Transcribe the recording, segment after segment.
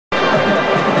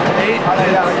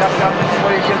ja miałem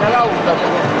swoich generałów,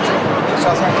 dlatego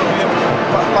czasem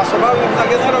pasowałem na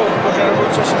generałów, bo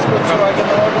rewolucja się skończyła, a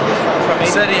generałowie nie są. He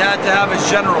said he had to have his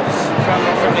generals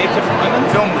From 8 different women?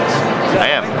 film this. I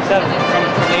am. Is that from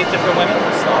 8 different women?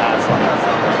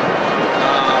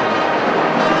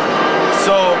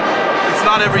 So it's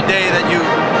not every day that you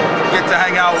get to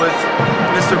hang out with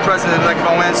Mr. President Lech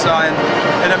Walesa, and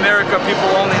in America people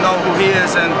only know who he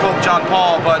is and Pope John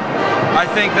Paul, but I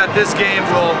think that this game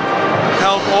will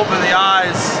help open the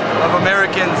eyes of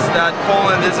Americans that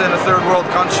Poland isn't a third world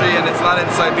country and it's not in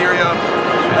Siberia,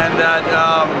 and that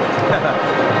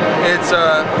it's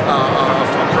a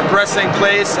progressing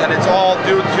place, and it's all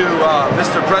due to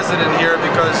Mr. President here,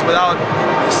 because without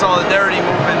the solidarity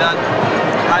movement that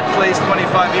had place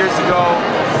 25 years ago,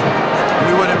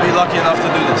 we wouldn't be lucky enough to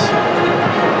do this.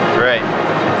 Great.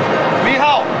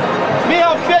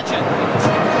 Michał Kitchen!